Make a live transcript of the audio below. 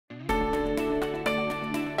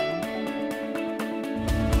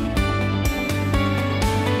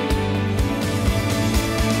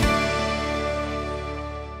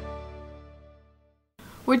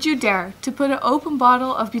Would you dare to put an open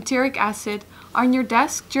bottle of butyric acid on your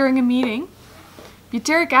desk during a meeting?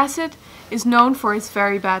 Butyric acid is known for its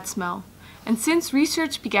very bad smell, and since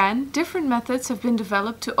research began, different methods have been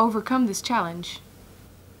developed to overcome this challenge.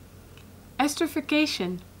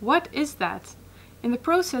 Esterification. What is that? In the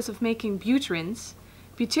process of making butyrins,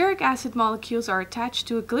 butyric acid molecules are attached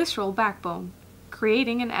to a glycerol backbone,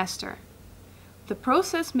 creating an ester. The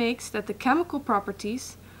process makes that the chemical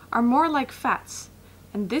properties are more like fats,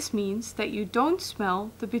 and this means that you don't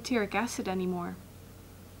smell the butyric acid anymore.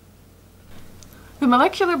 The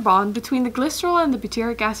molecular bond between the glycerol and the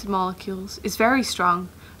butyric acid molecules is very strong,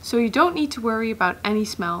 so you don't need to worry about any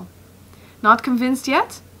smell. Not convinced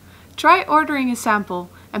yet? Try ordering a sample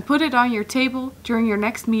and put it on your table during your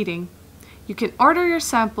next meeting. You can order your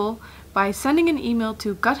sample by sending an email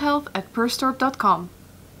to guthealth@perstorp.com.